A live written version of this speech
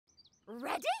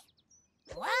Ready?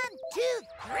 1, 2,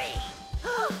 3.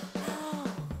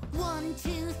 1,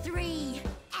 2, 3.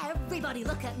 Everybody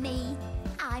look at me.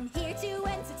 I'm here to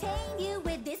entertain you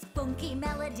with this funky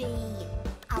melody.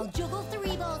 I'll juggle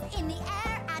 3 balls in the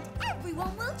air and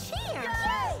everyone will cheer.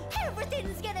 Yay!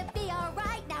 Everything's gonna be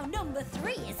alright now. Number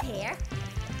 3 is here.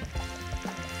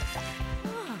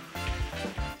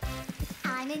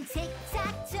 I'm in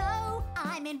tic-tac-toe.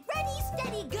 I'm in ready,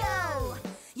 steady, go.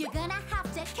 You're gonna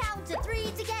have to count to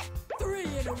 3 to get 3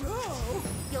 in a row.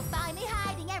 You'll find me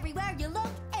hiding everywhere you look,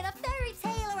 in a fairy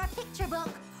tale or a picture book.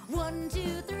 1,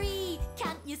 2, 3,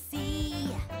 can't you see?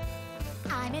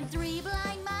 I'm in 3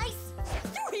 blind mice.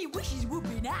 3 wishes would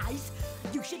be nice.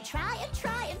 You should try and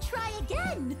try and try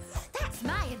again. That's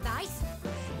my advice.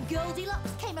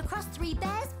 Goldilocks came across 3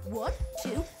 bears. 1, 2,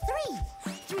 3.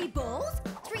 3 balls,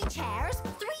 3 chairs,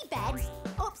 3 beds,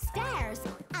 upstairs.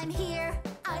 I'm here,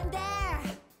 I'm there.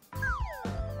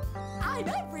 I'm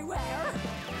everywhere.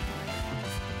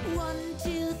 1,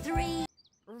 2, 3.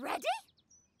 Ready?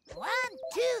 1,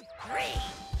 2, 3.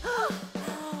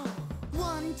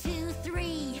 1, 2,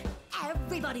 3.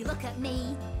 Everybody look at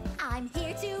me. I'm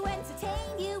here to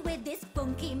entertain you with this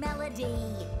funky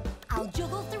melody. I'll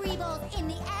juggle 3 balls in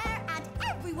the air and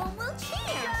everyone will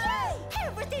cheer. Yay!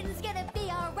 Everything's gonna be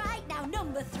alright now.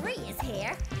 Number 3 is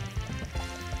here.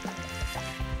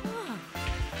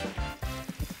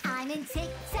 I'm in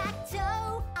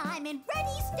tic-tac-toe. I'm in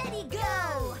ready, steady,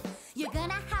 go. You're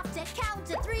gonna have to count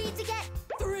to 3 to get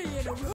 3 in a row.